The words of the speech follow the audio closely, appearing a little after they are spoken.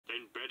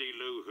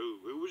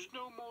Who's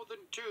no more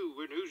than two,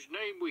 and whose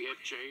name we have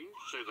changed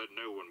so that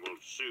no one will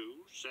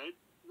sue, said.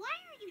 Why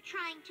are you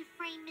trying to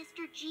frame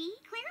Mr. G?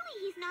 Clearly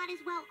he's not as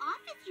well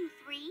off as you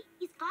three.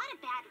 He's got a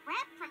bad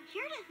rep from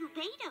here to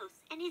Hubedos,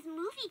 and his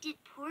movie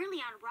did poorly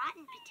on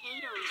Rotten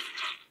Potatoes.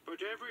 But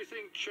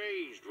everything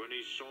changed when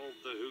he solved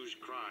the Who's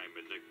crime,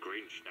 and the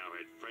Grinch now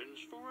had friends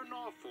for an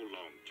awful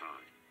long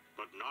time.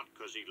 But not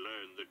because he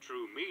learned the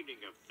true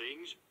meaning of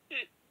things,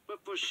 but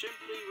for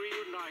simply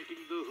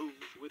reuniting the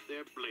Who's with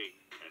their bling.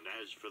 And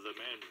as for the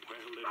men,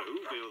 well, in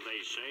Whoville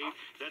they say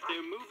that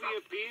their movie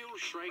appeal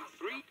shrank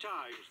 3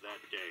 times that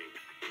day.